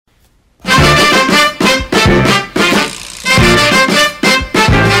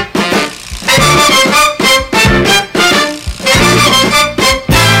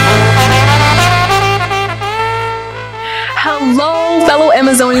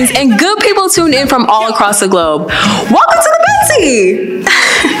queens, and good people tuned in from all across the globe. Welcome to the Betsy!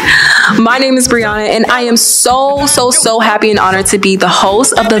 My name is Brianna, and I am so happy and honored to be the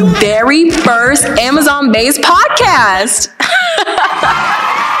host of the very first Amazon-based podcast.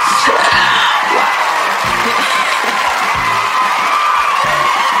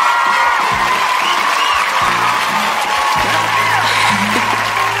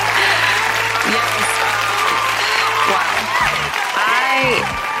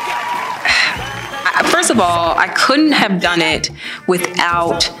 First of all, I couldn't have done it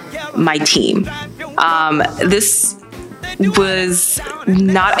without my team. This was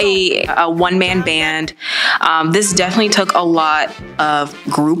not a one-man band. This definitely took a lot of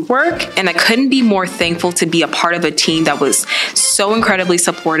group work, and I couldn't be more thankful to be a part of a team that was so incredibly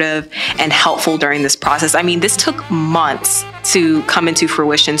supportive and helpful during this process. I mean, this took months to come into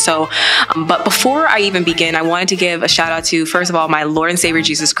fruition. But before I even begin, I wanted to give a shout out to, first of all, my Lord and Savior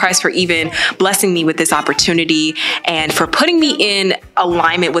Jesus Christ for even blessing me with this opportunity and for putting me in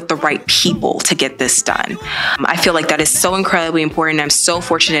alignment with the right people to get this done. I feel like that is so incredibly important. I'm so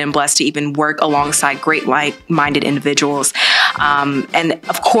fortunate and blessed to even work alongside great like-minded individuals. And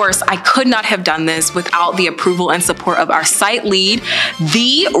of course, I could not have done this without the approval and support of our site lead,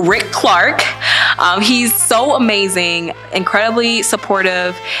 the Rick Clark. He's so amazing, incredibly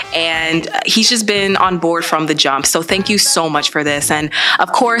supportive, and he's just been on board from the jump. So thank you so much for this. And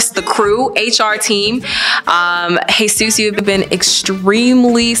of course, the crew, HR team, Jesus, you've been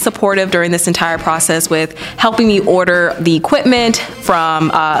extremely supportive during this entire process with helping me order the equipment, from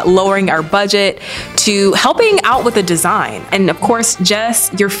lowering our budget to helping out with the design. And of course,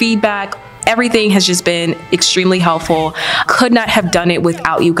 Jess, your feedback, everything has just been extremely helpful. Could not have done it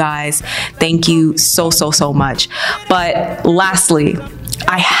without you guys. Thank you so much. But lastly,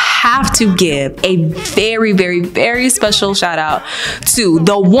 I have to give a very special shout out to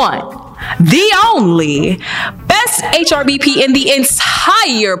the one, the only best HRBP in the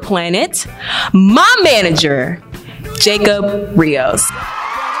entire planet, my manager, Jacob Rios.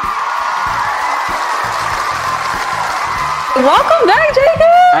 Welcome back, Jacob.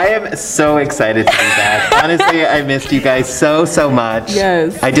 I am so excited to be back. Honestly, I missed you guys so much.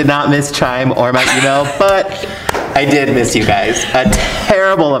 Yes. I did not miss Chime or my email, but I did miss you guys a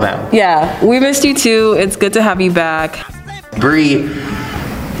terrible amount. Yeah, we missed you too. It's good to have you back. Bree,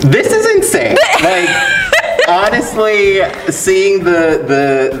 this is insane. Like, honestly, seeing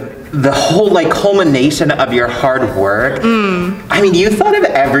the whole like culmination of your hard work. I mean, you thought of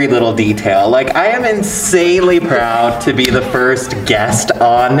every little detail. Like, I am insanely proud to be the first guest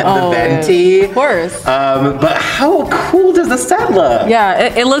on the Venti. Of course. But how cool does the set look?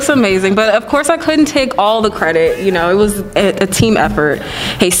 Yeah, it looks amazing. But of course, I couldn't take all the credit. You know, it was a team effort.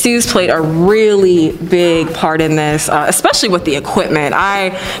 Jesus played a really big part in this, especially with the equipment. I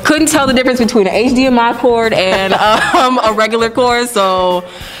couldn't tell the difference between an HDMI cord and a regular cord, so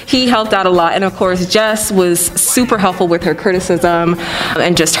he helped out a lot. And of course, Jess was super helpful with her criticism,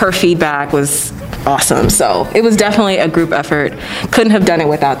 and just her feedback was awesome. So it was definitely a group effort. Couldn't have done it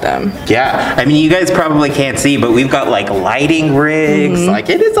without them. Yeah, I mean, you guys probably can't see, but we've got like lighting rigs. Like,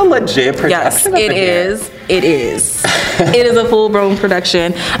 it is a legit production. Yes, it is. It is. It is a full-blown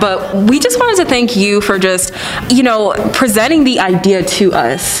production. But we just wanted to thank you for just, you know, presenting the idea to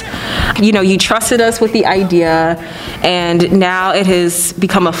us. You know, you trusted us with the idea, and now it has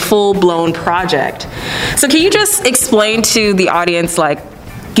become a full-blown project. So can you just explain to the audience, like,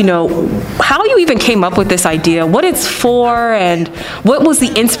 you know, how you even came up with this idea, what it's for, and what was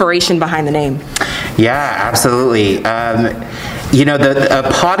the inspiration behind the name? Yeah, absolutely. You know, a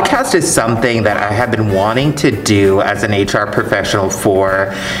podcast is something that I have been wanting to do as an HR professional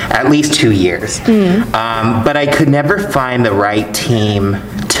for at least 2 years. But I could never find the right team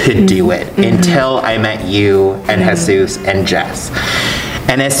to do it until I met you and Jesus and Jess.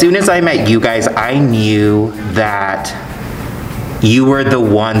 And as soon as I met you guys, I knew that you were the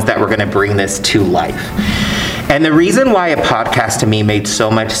ones that were going to bring this to life. And the reason why a podcast to me made so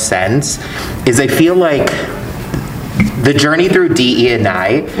much sense is I feel like the journey through DE&I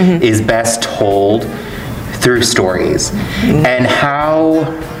is best told through stories. And how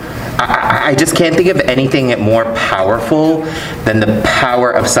I just can't think of anything more powerful than the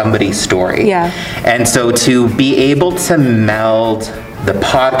power of somebody's story. Yeah. And so to be able to meld the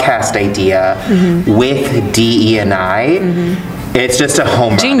podcast idea with DE&I, it's just a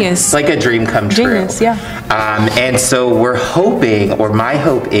home run. Genius. It's like a dream come true. Genius, yeah. And so we're hoping, or my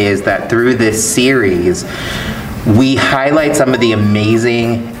hope is that through this series, we highlight some of the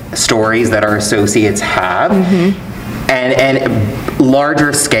amazing stories that our associates have, and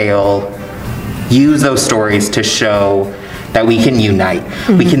larger scale, use those stories to show that we can unite.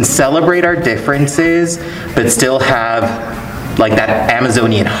 We can celebrate our differences, but still have like that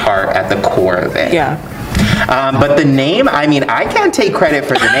Amazonian heart at the core of it. Yeah. But the name, I mean, I can't take credit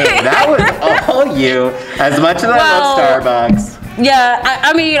for the name. That was all you, as much as I love Starbucks. Yeah,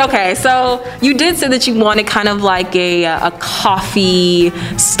 I mean, okay, so you did say that you wanted kind of like a coffee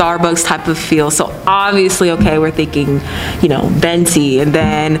Starbucks type of feel. So obviously, okay, we're thinking, you know, venti, and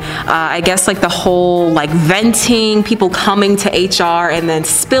then I guess like the whole like venting, people coming to HR and then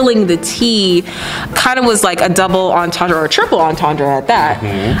spilling the tea kind of was like a double entendre or a triple entendre at that.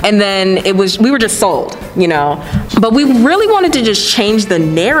 And then we were just sold, you know. But we really wanted to just change the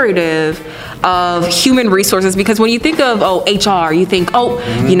narrative of human resources, because when you think of HR, you think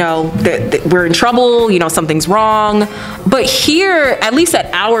you know that we're in trouble, you know, something's wrong. But here, at least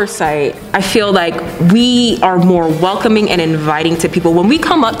at our site, I feel like we are more welcoming and inviting to people. When we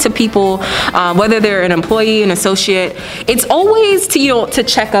come up to people, whether they're an employee, an associate, it's always to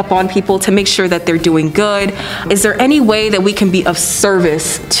check up on people, to make sure that they're doing good. Is there any way that we can be of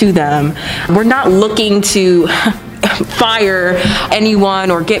service to them? We're not looking to fire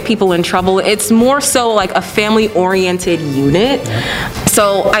anyone or get people in trouble. It's more so like a family-oriented unit.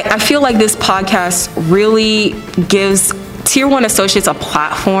 So I feel like this podcast really gives Tier 1 associates a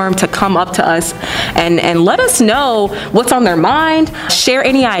platform to come up to us and let us know what's on their mind, share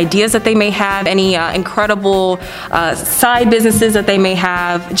any ideas that they may have, any incredible side businesses that they may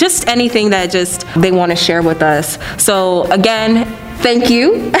have, just anything that just they want to share with us. So again, thank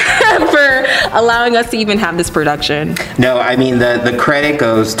you for allowing us to even have this production. No, I mean the credit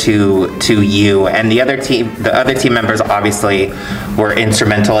goes to you, and the other team members obviously were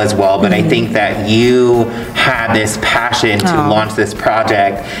instrumental as well. But I think that you had this passion to launch this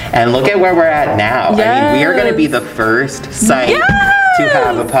project, and look at where we're at now. Yes. I mean, we are going to be the first site to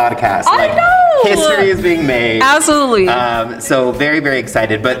have a podcast. I know. History is being made. Absolutely. So very, very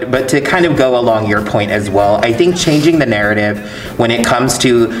excited. But to kind of go along your point as well, I think changing the narrative when it comes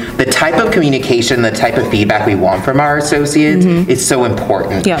to the type of communication, the type of feedback we want from our associates is so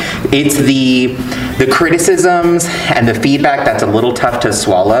important. Yeah. It's the criticisms and the feedback that's a little tough to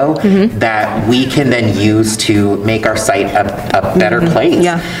swallow that we can then use to make our site a better place.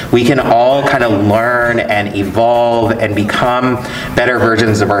 Yeah. We can all kind of learn and evolve and become better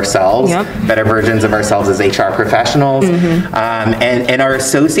versions of ourselves, better versions of ourselves as HR professionals. And our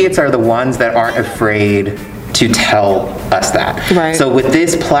associates are the ones that aren't afraid to tell us that. Right. So with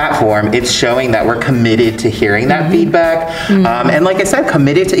this platform, it's showing that we're committed to hearing that feedback. And like I said,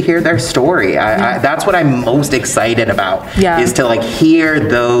 committed to hear their story. That's what I'm most excited about, is to like hear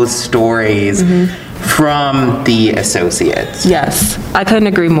those stories from the associates. Yes, I couldn't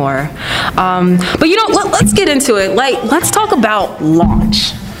agree more. But you know, let's get into it. Like, let's talk about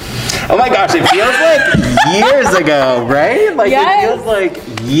launch. Oh my gosh, it feels like years ago, right? Like it feels like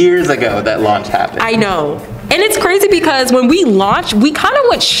years ago that launch happened. I know. And it's crazy because when we launched, we kind of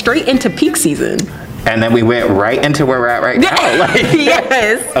went straight into peak season. And then we went right into where we're at right now.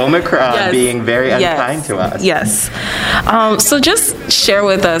 Like, Omicron being very unkind to us. Yes. So just share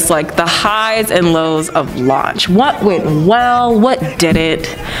with us like the highs and lows of launch. What went well? What didn't?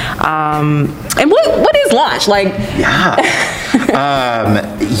 And what is launch? Like,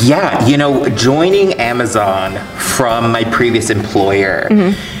 you know, joining Amazon from my previous employer,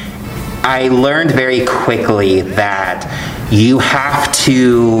 I learned very quickly that you have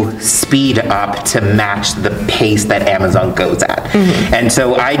to speed up to match the pace that Amazon goes at. And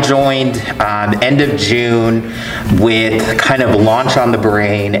so I joined end of June with kind of launch on the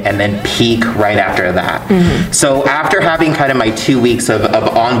brain and then peak right after that. So after having kind of my 2 weeks of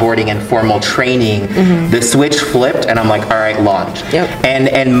onboarding and formal training, the switch flipped and I'm like, all right, launch.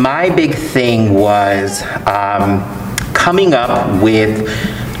 And my big thing was coming up with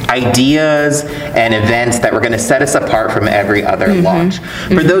ideas and events that were going to set us apart from every other launch.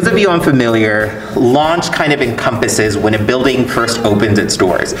 For those of you unfamiliar, launch kind of encompasses when a building first opens its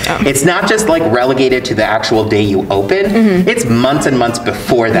doors. It's not just like relegated to the actual day you open, it's months and months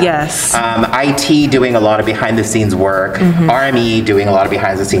before that. IT doing a lot of behind the scenes work, RME doing a lot of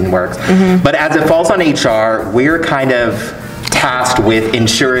behind the scenes work. But as it falls on HR, we're kind of tasked with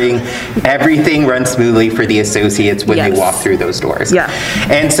ensuring everything runs smoothly for the associates when they walk through those doors.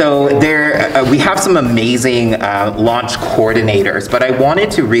 And so there, we have some amazing launch coordinators, but I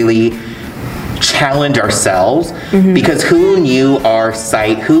wanted to really challenge ourselves because who knew our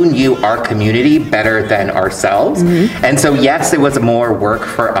site, who knew our community better than ourselves? And so yes, it was more work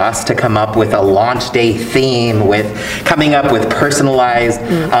for us to come up with a launch day theme, with coming up with personalized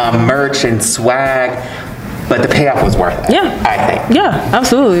merch and swag. but the payoff was worth it. Yeah. I think. Yeah,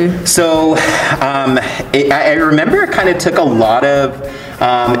 absolutely. So I remember it kind of took a lot of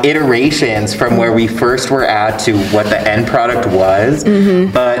iterations from where we first were at to what the end product was.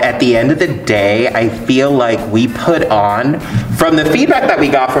 But at the end of the day, I feel like we put on, from the feedback that we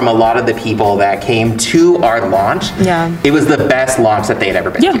got from a lot of the people that came to our launch, it was the best launch that they'd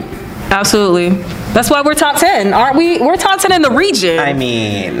ever been to. Absolutely. That's why we're top 10, aren't we? We're top 10 in the region. I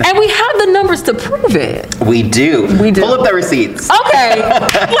mean. And we have the numbers to prove it. We do. We do. Pull up the receipts. Okay.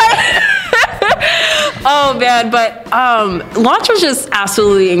 Oh man, but launch was just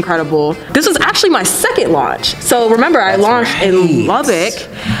absolutely incredible. This was actually my second launch. So remember, I launched in Lubbock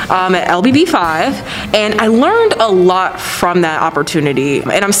at LBB5, and I learned a lot from that opportunity.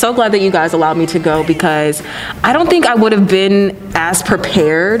 And I'm so glad that you guys allowed me to go, because I don't think I would have been as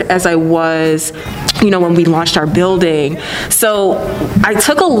prepared as I was, when we launched our building. So I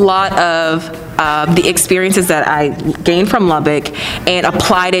took a lot of the experiences that I gained from Lubbock and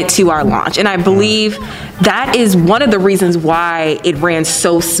applied it to our launch. And I believe that is one of the reasons why it ran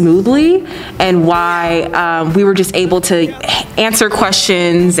so smoothly, and why we were just able to answer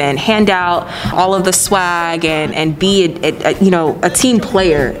questions and hand out all of the swag and be a team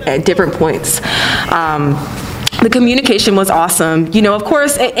player at different points. The communication was awesome, of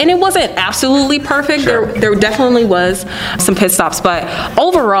course, and it wasn't absolutely perfect. Sure. There definitely was some pit stops, but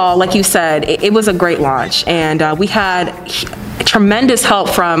overall, like you said, it was a great launch, and we had tremendous help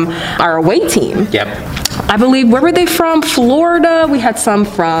from our away team. Yep. I believe, where were they from? Florida. We had some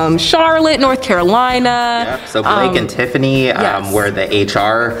from Charlotte, North Carolina. Yep. So Blake and Tiffany were the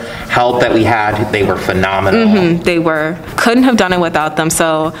HR help that we had. They were phenomenal. They were. Couldn't have done it without them.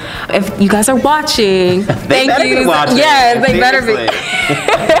 So if you guys are watching, thank you. Yeah, they better be.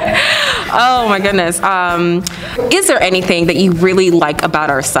 Oh my goodness. Is there anything that you really like about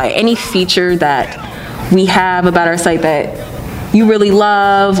our site? Any feature that we have about our site that you really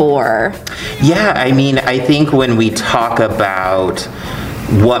love, or? Yeah, I mean, I think when we talk about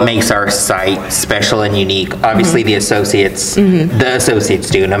what makes our site special and unique, obviously the associates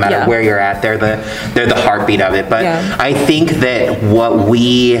do, no matter where you're at, they're the heartbeat of it. But I think that what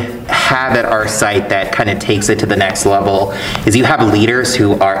we have at our site that kind of takes it to the next level is you have leaders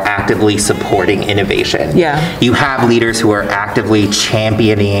who are actively supporting innovation. You have leaders who are actively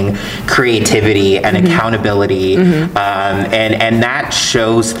championing creativity and accountability, and that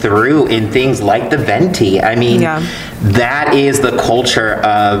shows through in things like the Venti. I mean, that is the culture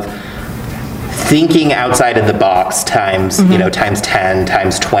of thinking outside of the box times times 10,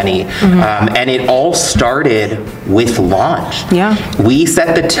 times 20, and it all started with launch. We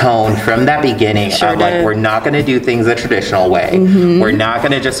set the tone from that beginning of like, we're not going to do things the traditional way. We're not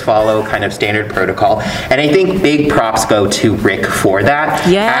going to just follow kind of standard protocol. And I think big props go to Rick for that.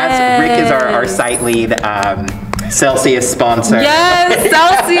 As Rick is our site lead. Celsius sponsor. Yes,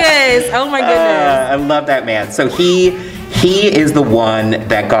 Celsius. Oh my goodness. I love that man. So he is the one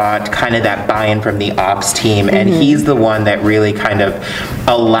that got kind of that buy-in from the ops team, and he's the one that really kind of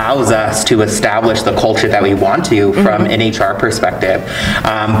allows us to establish the culture that we want to from an HR perspective.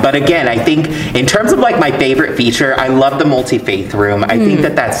 But again, I think in terms of like my favorite feature, I love the multi-faith room. I think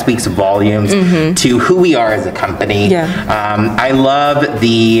that speaks volumes to who we are as a company. I love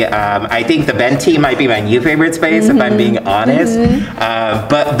I think the Venti might be my new favorite space, if I'm being honest.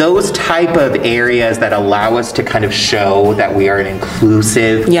 But those type of areas that allow us to kind of show that we are an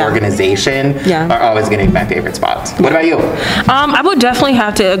inclusive organization are always going to be my favorite spots. What about you? I would definitely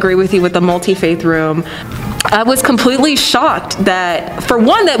have to agree with you with the multi-faith room. I was completely shocked that, for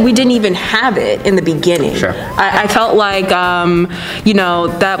one, that we didn't even have it in the beginning. I felt like,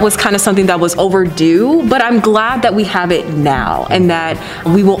 that was kind of something that was overdue, but I'm glad that we have it now, and that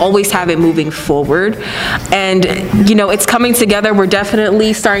we will always have it moving forward. And, it's coming together. We're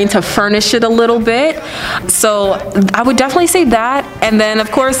definitely starting to furnish it a little bit. So I would definitely say that. And then,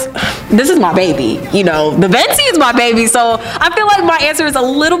 of course, this is my baby. The Venti is my baby. So I feel like my answer is a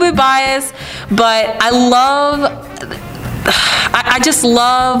little bit biased, but I just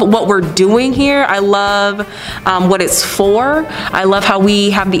love what we're doing here. I love what it's for. I love how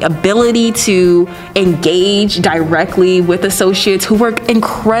we have the ability to engage directly with associates who work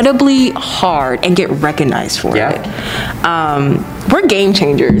incredibly hard and get recognized for it. We're game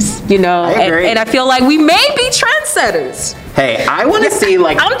changers, and I feel like we may be trendsetters. Hey, I want to see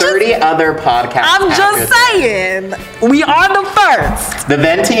like 30 other podcasts. I'm just saying, we are the first. The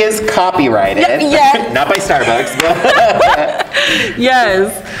Venti is copyrighted. Not by Starbucks.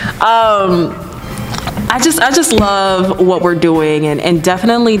 Yes. I just love what we're doing, and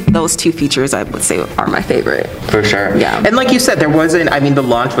definitely those two features I would say are my favorite. For sure. Yeah. And like you said, the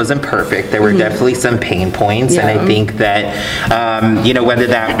launch wasn't perfect. There were definitely some pain points. Yeah. And I think that, whether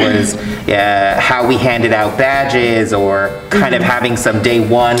that was how we handed out badges or kind of having some day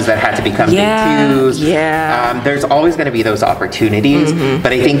ones that had to become day twos. Yeah. There's always going to be those opportunities.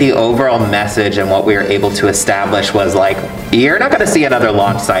 But I think the overall message and what we were able to establish was like, you're not going to see another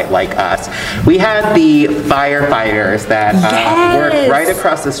launch site like us. We had the firefighters that worked right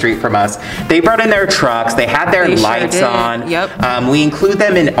across the street from us. They brought in their trucks. They had their lights on. Yep. We include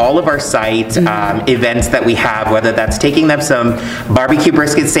them in all of our site events that we have, whether that's taking them some barbecue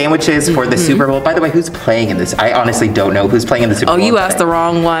brisket sandwiches for the Super Bowl. By the way, who's playing in this? I honestly don't know who's playing in the Super Bowl. Oh, you asked the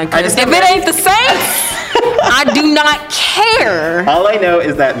wrong one. If it ain't the Saints, I do not care. All I know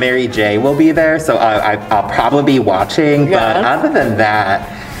is that Mary J will be there, so I'll probably be watching. But other than that,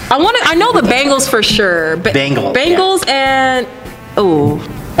 I know the Bengals for sure. Bengals and oh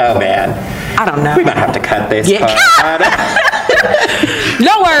man, I don't know. We might have to cut this part.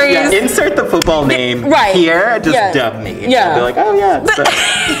 No worries. Yeah, insert the football name here. Just dub me. Yeah. I'll be like, oh yeah. So,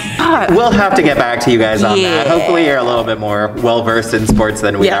 we'll have to get back to you guys on that. Hopefully you're a little bit more well-versed in sports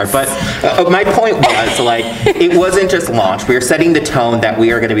than we are. But my point was, like, it wasn't just launch. We were setting the tone that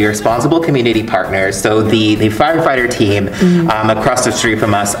we are going to be responsible community partners. So the firefighter team across the street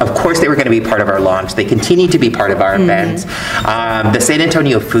from us, of course they were going to be part of our launch. They continue to be part of our event. The San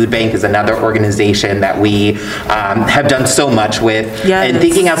Antonio Food Bank is another organization that we have done so much with. And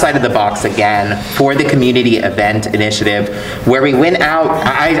thinking outside of the box again for the community event initiative, where we went out,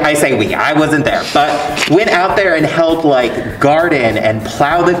 I say we, I wasn't there, but went out there and helped like garden and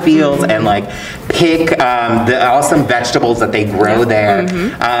plow the fields and like pick the awesome vegetables that they grow there.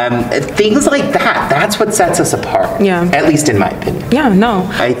 Things like that, that's what sets us apart. At least in my opinion.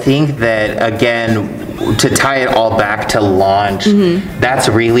 I think that, again, to tie it all back to launch, that's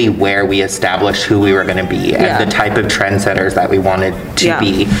really where we established who we were going to be and the type of trendsetters that we wanted to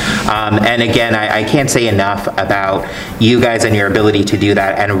be. And again, I can't say enough about you guys and your ability to do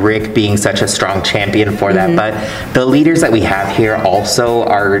that, and Rick being such a strong champion for that. But the leaders that we have here also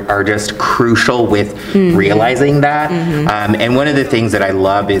are just crucial with realizing that. And one of the things that I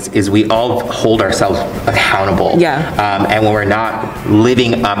love is we all hold ourselves accountable. And when we're not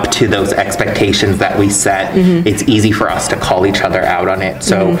living up to those expectations that we set, it's easy for us to call each other out on it.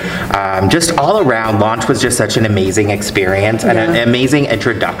 So just all around, launch was just such an amazing experience and an amazing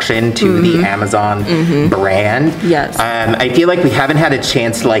introduction to the Amazon brand. I feel like we haven't had a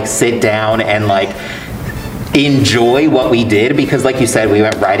chance to like sit down and like enjoy what we did, because like you said, we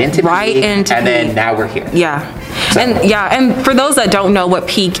went right into peak, and then now we're here. And for those that don't know what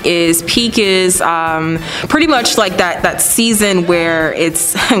peak is pretty much like that season where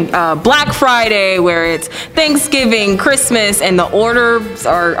it's Black Friday, where it's Thanksgiving, Christmas, and the orders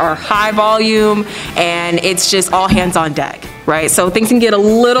are high volume, and it's just all hands on deck. Right, so things can get a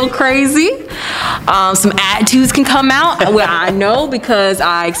little crazy. Some attitudes can come out. Well, I know because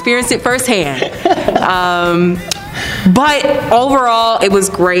I experienced it firsthand. But overall, it was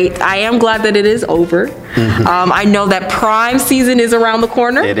great. I am glad that it is over. I know that Prime season is around the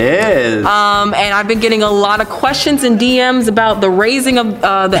corner. It is. And I've been getting a lot of questions and DMs about the raising of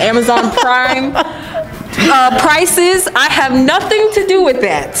the Amazon Prime prices. I have nothing to do with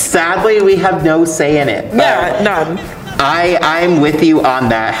that. Sadly, we have no say in it. None. I'm with you on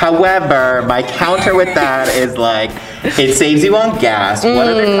that. However, my counter with that is like, it saves you on gas. What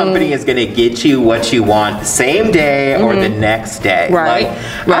other company is going to get you what you want same day or the next day?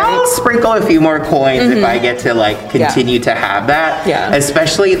 I'll sprinkle a few more coins if I get to like continue to have that.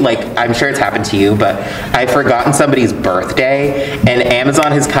 Especially like, I'm sure it's happened to you, but I've forgotten somebody's birthday and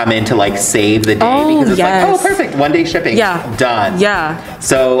Amazon has come in to like save the day because it's like, oh, perfect, 1 day shipping, done.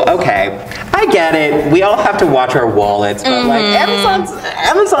 So, okay, I get it. We all have to watch our wallets, but like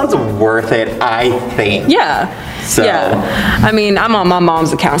Amazon's worth it, I think. So. I mean, I'm on my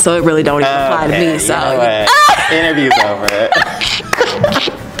mom's account, so it really don't even apply to me. So interview's over.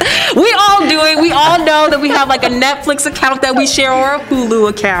 We all do it. We all know that we have like a Netflix account that we share or a Hulu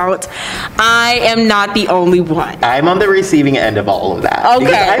account. I am not the only one. I'm on the receiving end of all of that. Okay.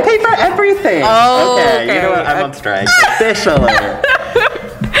 Because I pay for everything. Okay. You know what? I'm on strike officially.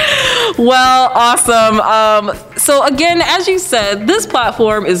 Well, awesome. So again, as you said, this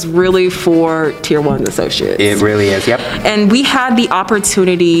platform is really for Tier 1 associates. It really is, yep. And we had the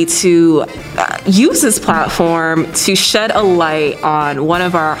opportunity to use this platform to shed a light on one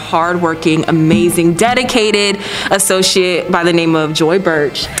of our hardworking, amazing, dedicated associate by the name of Joy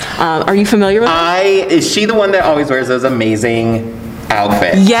Birch. Are you familiar with her? Is she the one that always wears those amazing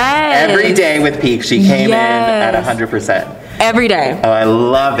outfit. Yes. Every day with Peak, she came in at 100%. Every day. Oh, I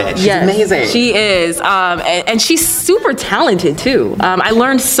love it. She's amazing. She is. And she's super talented too. I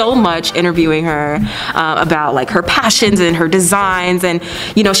learned so much interviewing her about like her passions and her designs. And,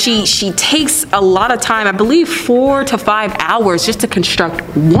 you know, she takes a lot of time, I believe 4 to 5 hours just to construct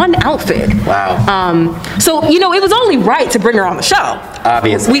one outfit. Wow. So, you know, it was only right to bring her on the show.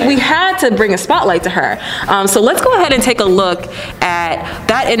 Obviously. We had to bring a spotlight to her. So let's go ahead and take a look at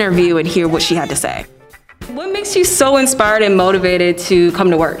that interview and hear what she had to say. What makes you so inspired and motivated to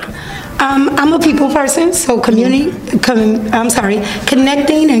come to work? I'm a people person, so connecting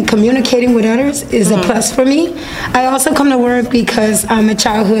and communicating with others is a plus for me. I also come to work because I'm a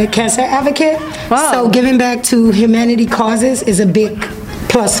childhood cancer advocate. Wow. So giving back to humanity causes is a big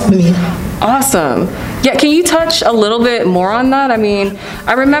plus for me. Awesome. Yeah, can you touch a little bit more on that? I mean,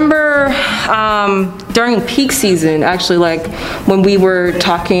 I remember during peak season, actually, like when we were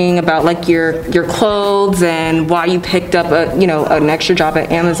talking about like your clothes and why you picked up an extra job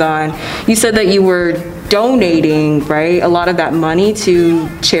at Amazon, you said that you were donating, right, a lot of that money to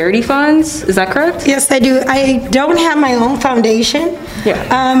charity funds. Is that correct? Yes, I do. I don't have my own foundation.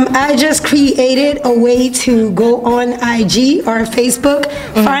 Yeah. I just created a way to go on IG or Facebook,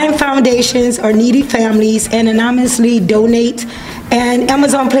 find foundations or needy families, and anonymously donate. And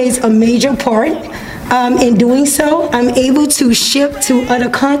Amazon plays a major part in doing so. I'm able to ship to other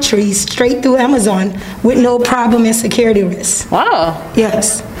countries straight through Amazon with no problem and security risks. Wow.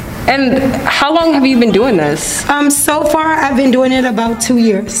 Yes. And how long have you been doing this? So far, I've been doing it about 2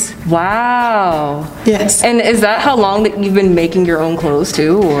 years. Wow. Yes. And is that how long that you've been making your own clothes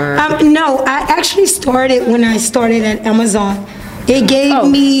too, or? No, I actually started when I started at Amazon. It gave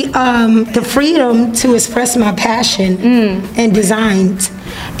me the freedom to express my passion and designs.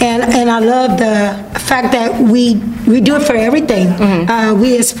 And I love the fact that we do it for everything.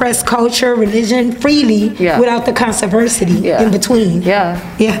 We express culture, religion freely without the controversy in between. Yeah.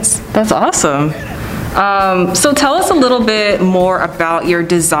 Yes. That's awesome. So tell us a little bit more about your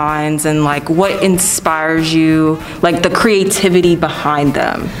designs and like what inspires you, like the creativity behind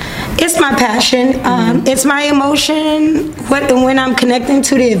them. It's my passion. It's my emotion. When I'm connecting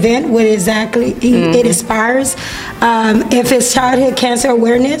to the event, what exactly it inspires. If it's childhood cancer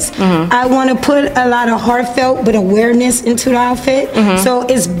awareness, I want to put a lot of heartfelt but awareness into the outfit. So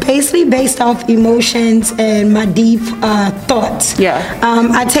it's basically based off emotions and my deep thoughts. Yeah.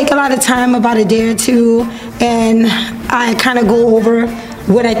 I take a lot of time, about a day or two, and I kind of go over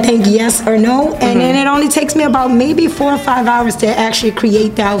what I think yes or no, and then it only takes me about maybe 4 or 5 hours to actually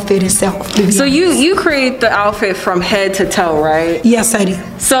create the outfit itself. So you create the outfit from head to toe, right? Yes, I do.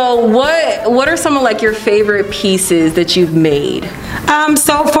 So what are some of like your favorite pieces that you've made?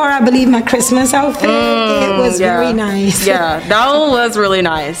 So far, I believe my Christmas outfit, it was very nice. Yeah, that one was really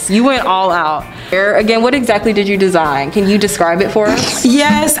nice. You went all out. Again, what exactly did you design? Can you describe it for us?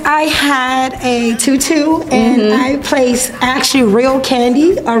 Yes, I had a tutu, and I placed actually real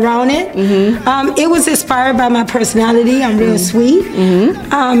candy around it. It was inspired by my personality. I'm real sweet.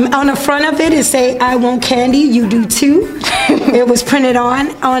 On the front of it, it say, "I want candy, you do too." It was printed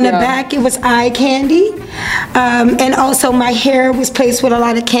on. On the back, it was eye candy. And also my hair was placed with a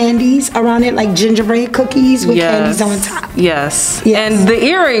lot of candies around it, like gingerbread cookies with candies on top. Yes. And the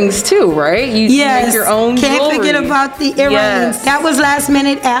earrings too, right? You make your own Can't jewelry. forget about the earrings. That was last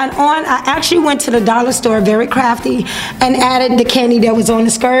minute add on. I actually went to the dollar store, very crafty, and added the candy that was on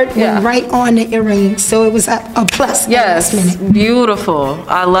the skirt right on the earrings. So it was a plus. Yes, last minute. Beautiful.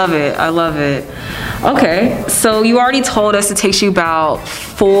 I love it. I love it. Okay, so you already told us it takes you about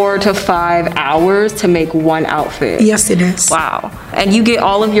 4 to 5 hours to make one outfit. Yes, it is. Wow. And you get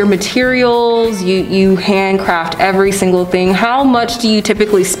all of your materials, you handcraft every single thing. How much do you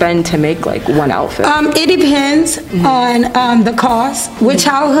typically spend to make like one outfit? It depends on the cost. With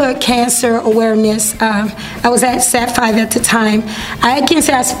childhood cancer awareness, I was at SAT 5 at the time. I can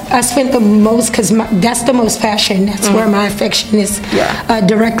say I spent the most because that's the most passion. That's where my affection is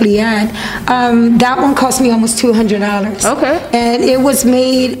directly at. That one cost me almost $200. Okay. And it was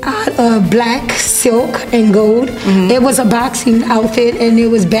made out of black silk and gold. It was a boxing outfit, and it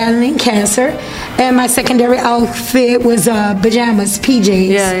was battling cancer. And my secondary outfit was pajamas, PJs.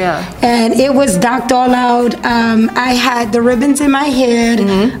 Yeah. And it was docked all out. I had the ribbons in my head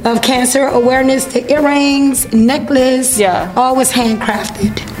of cancer awareness, the earrings, necklace. All was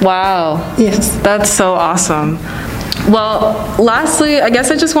handcrafted. Wow. Yes. That's so awesome. Well, lastly, I guess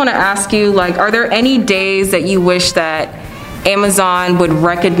I just want to ask you, like, are there any days that you wish that Amazon would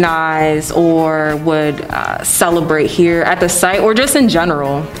recognize or would celebrate here at the site, or just in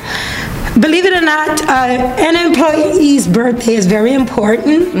general? Believe it or not, an employee's birthday is very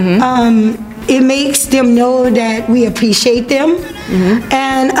important. It makes them know that we appreciate them.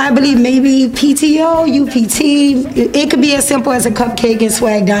 And I believe maybe PTO, UPT, it could be as simple as a cupcake and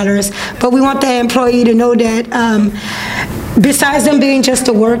swag dollars. But we want the employee to know that besides them being just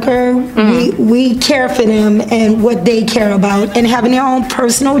a worker, we care for them and what they care about. And having their own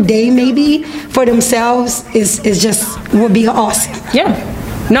personal day maybe for themselves is just would be awesome. Yeah.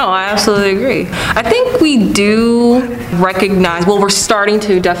 No, I absolutely agree. I think we do recognize, well, we're starting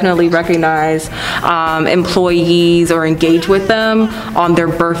to definitely recognize employees or engage with them on their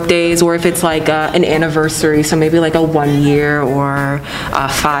birthdays, or if it's like an anniversary, so maybe like a 1 year or a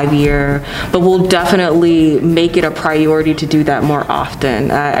 5 year. But we'll definitely make it a priority to do that more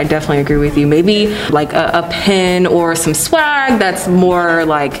often. I definitely agree with you. Maybe like a pin or some swag that's more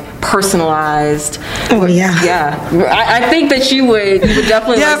like personalized. Oh, yeah. Yeah. I think that you would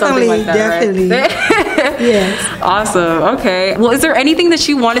definitely like something like that, definitely. right? Yes. Awesome. Okay. Well, is there anything that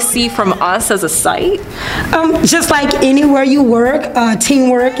you want to see from us as a site? Just like anywhere you work,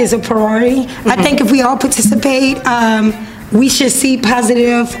 teamwork is a priority. I think if we all participate, we should see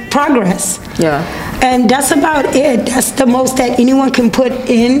positive progress. Yeah. And that's about it. That's the most that anyone can put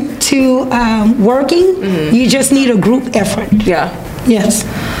into working. You just need a group effort. Yeah. Yes.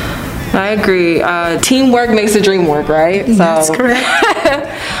 I agree. Teamwork makes the dream work, right? That's correct.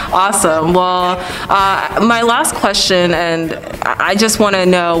 Awesome. Well, my last question, and I just want to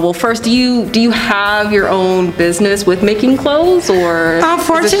know. Well, first, do you have your own business with making clothes, or?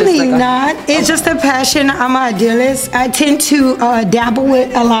 Unfortunately, not. It's just a passion. I'm an idealist. I tend to dabble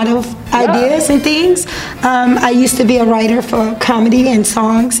with a lot of ideas and things. I used to be a writer for comedy and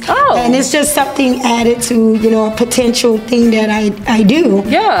songs, and it's just something added to a potential thing that I do.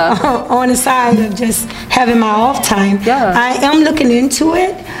 Yeah. On the side of just having my off time. Yeah. I am looking into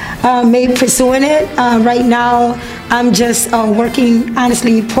it, maybe pursuing it. Right now, I'm just working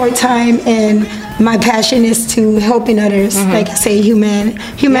honestly part-time, and my passion is to helping others. Like I say,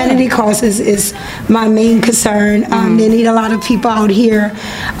 humanity causes is my main concern. They need a lot of people out here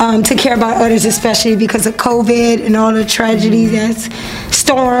to care about others, especially because of COVID and all the tragedy that's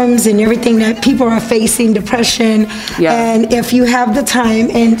storms and everything that people are facing, depression. And if you have the time,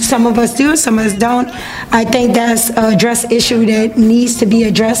 and some of us do, some of us don't, I think that's a address issue that needs to be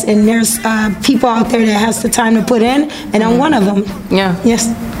addressed, and there's people out there that has the time to put in, and I'm one of them. Yeah. Yes.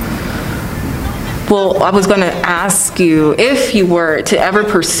 Well, I was going to ask you, if you were to ever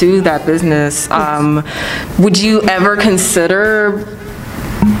pursue that business, would you ever consider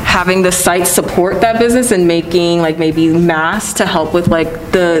having the site support that business and making like maybe masks to help with like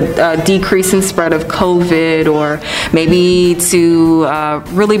the decrease in spread of COVID, or maybe to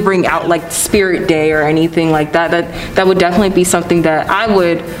really bring out like Spirit Day or anything like that? That would definitely be something that I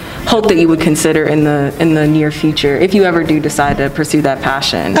would hope that you would consider in the near future, if you ever do decide to pursue that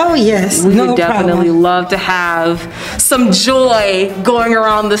passion. Oh yes, we would definitely love to have some joy going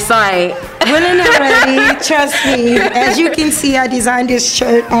around the site. Willing and ready, trust me. As you can see, I designed this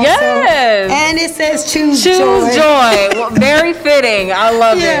shirt also. Yes. And it says choose joy. Well, very fitting. I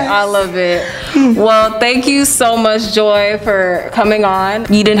love it. I love it. Well, thank you so much, Joy, for coming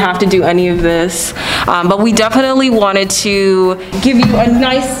on. You didn't have to do any of this, but we definitely wanted to give you a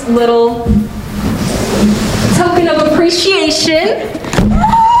nice little token of appreciation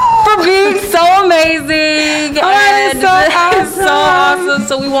for being so amazing. That is so awesome. So awesome.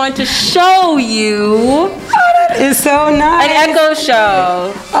 So we wanted to show you. It's so nice. An Echo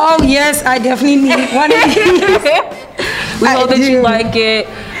show. Oh yes, I definitely need one of these. We hope that you like it.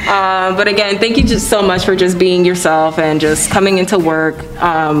 But again, thank you just so much for just being yourself and just coming into work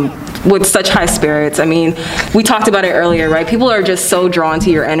with such high spirits. I mean, we talked about it earlier, right? People are just so drawn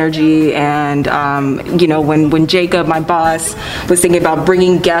to your energy, and when Jacob, my boss, was thinking about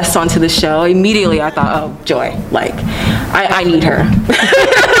bringing guests onto the show, immediately I thought, oh, Joy, like I need her.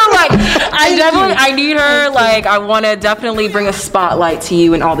 Like I need her. Like I want to definitely bring a spotlight to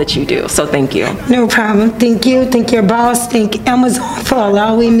you and all that you do. So thank you. No problem. Thank you. Thank your boss. Thank Amazon for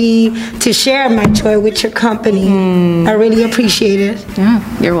allowing me to share my joy with your company. I really appreciate it. Yeah,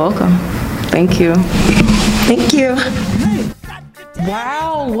 you're welcome. Thank you. Thank you.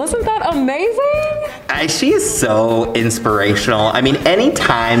 Wow, wasn't that amazing? She is so inspirational. I mean, any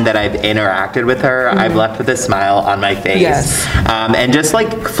time that I've interacted with her, I've left with a smile on my face. Yes. And just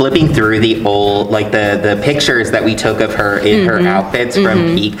like flipping through the old, like the pictures that we took of her in her outfits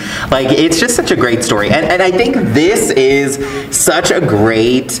from Peak, like it's just such a great story. And I think this is such a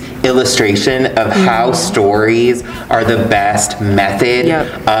great illustration of how stories are the best method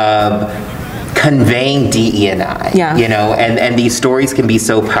of conveying DE&I, you know, and these stories can be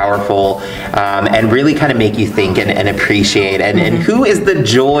so powerful and really kind of make you think and appreciate. And who is the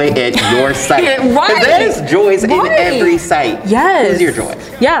joy at your site? Right. There's joys in every site. Yes. Who's your joy?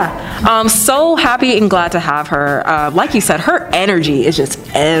 Yeah. So happy and glad to have her. Like you said, her energy is just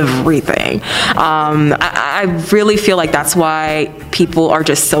everything. I really feel like that's why people are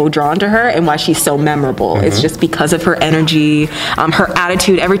just so drawn to her and why she's so memorable. It's just because of her energy, her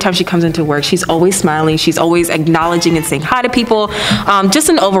attitude. Every time she comes into work, she's always smiling. She's always acknowledging and saying hi to people. Just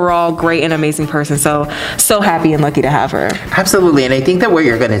an overall great and amazing person. So happy and lucky to have her. Absolutely. And I think that what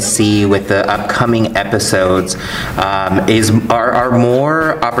you're going to see with the upcoming episodes are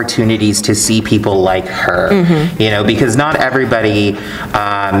more opportunities to see people like her, you know, because not everybody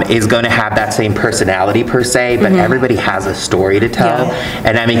is going to have that same personality per se, but everybody has a story to tell.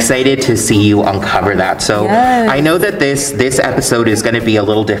 And I'm excited to see you uncover that. So I know that this episode is going to be a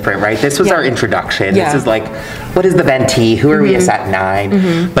little different, right? This was our introduction. This is like, what is the Venti? Who are we as at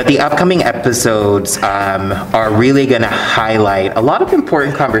 9? But the upcoming episodes are really going to highlight a lot of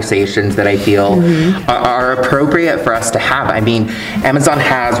important conversations that I feel are appropriate for us to have. I mean, Amazon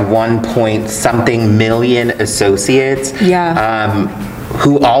has 1-point-something million associates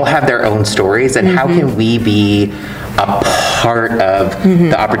who all have their own stories, and how can we be a part of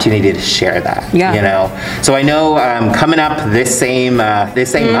the opportunity to share that, you know? So I know coming up this same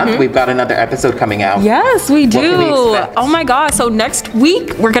month, we've got another episode coming out. Yes, we do. Oh my God. So next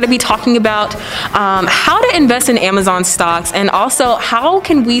week, we're going to be talking about how to invest in Amazon stocks, and also how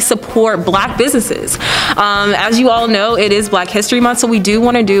can we support Black businesses. As you all know, it is Black History Month, so we do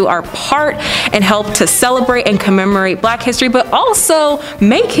want to do our part and help to celebrate and commemorate Black history, but also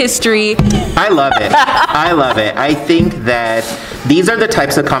make history. I love it. I love it. I think that these are the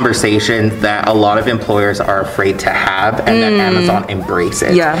types of conversations that a lot of employers are afraid to have, and that Amazon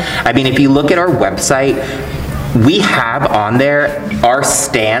embraces. I mean, if you look at our website, we have on there our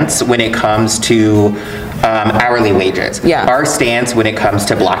stance when it comes to hourly wages. Our stance when it comes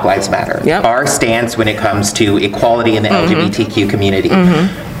to Black Lives Matter. Our stance when it comes to equality in the LGBTQ community.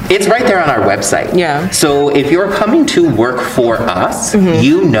 It's right there on our website. So if you're coming to work for us,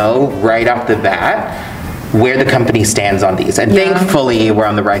 you know right off the bat where the company stands on these. And thankfully, we're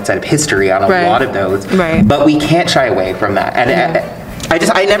on the right side of history on a lot of those. But we can't shy away from that. And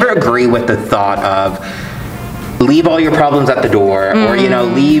I never agree with the thought of leave all your problems at the door, or, you know,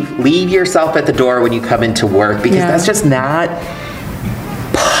 leave yourself at the door when you come into work, because that's just not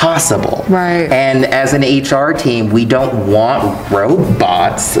possible. And as an HR team, we don't want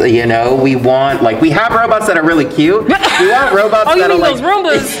robots, you know. We have robots that are really cute. We want robots that are like... those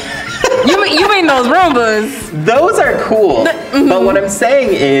Roombas? You mean those Roombas? Those are cool. But what I'm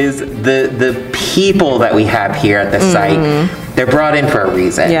saying is the people that we have here at the site, they're brought in for a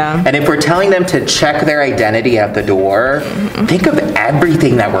reason. And if we're telling them to check their identity at the door, think of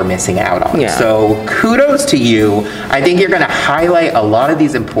everything that we're missing out on. So kudos to you. I think you're going to highlight a lot of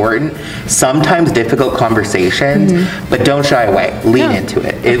these important, sometimes difficult conversations, but don't shy away. Lean into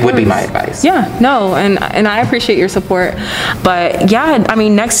it. It would be my advice. And I appreciate your support. But I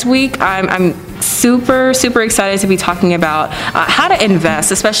mean, next week I'm super excited to be talking about how to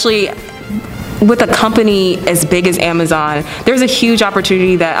invest, especially with a company as big as Amazon. There's a huge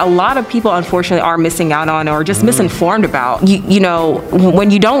opportunity that a lot of people unfortunately are missing out on, or just misinformed about. You know, when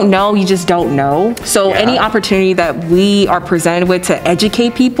you don't know, you just don't know. So any opportunity that we are presented with to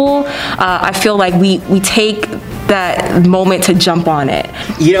educate people, I feel like we take that moment to jump on it.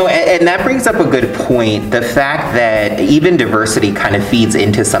 You know, and that brings up a good point. The fact that even diversity kind of feeds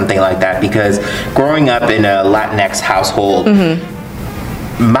into something like that, because growing up in a Latinx household,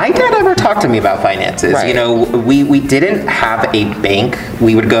 my dad never talked to me about finances. You know, we didn't have a bank.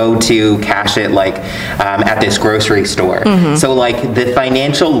 We would go to cash it like at this grocery store. So like the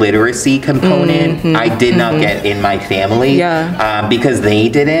financial literacy component, I did not get in my family because they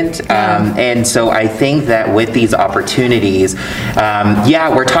didn't. And so I think that with these opportunities,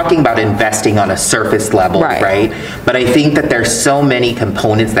 we're talking about investing on a surface level, right? But I think that there's so many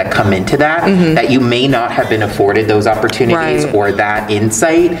components that come into that that you may not have been afforded those opportunities or that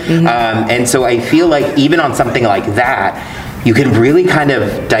insight. And so I feel like even on something like that, you can really kind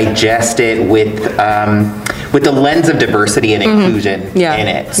of digest it with the lens of diversity and inclusion in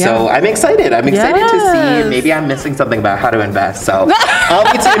it. So I'm excited. I'm excited to see. Maybe I'm missing something about how to invest. So I'll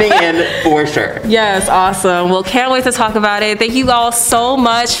be tuning in for sure. Yes, awesome. Well, can't wait to talk about it. Thank you all so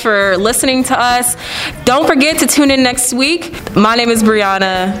much for listening to us. Don't forget to tune in next week. My name is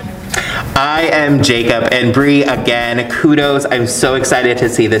Brianna. I am Jacob, and Bree, again, kudos. I'm so excited to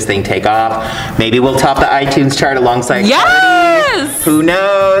see this thing take off. Maybe we'll top the iTunes chart alongside Yes! Who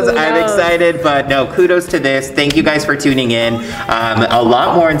knows? I'm excited, but no, kudos to this. Thank you guys for tuning in. A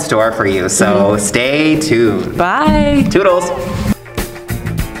lot more in store for you, so stay tuned. Bye. Toodles.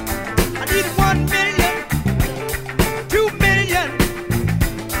 I need 1 million, 2 million,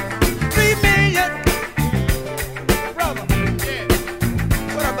 3 million. Brother, yeah.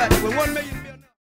 What about it? With 1 million?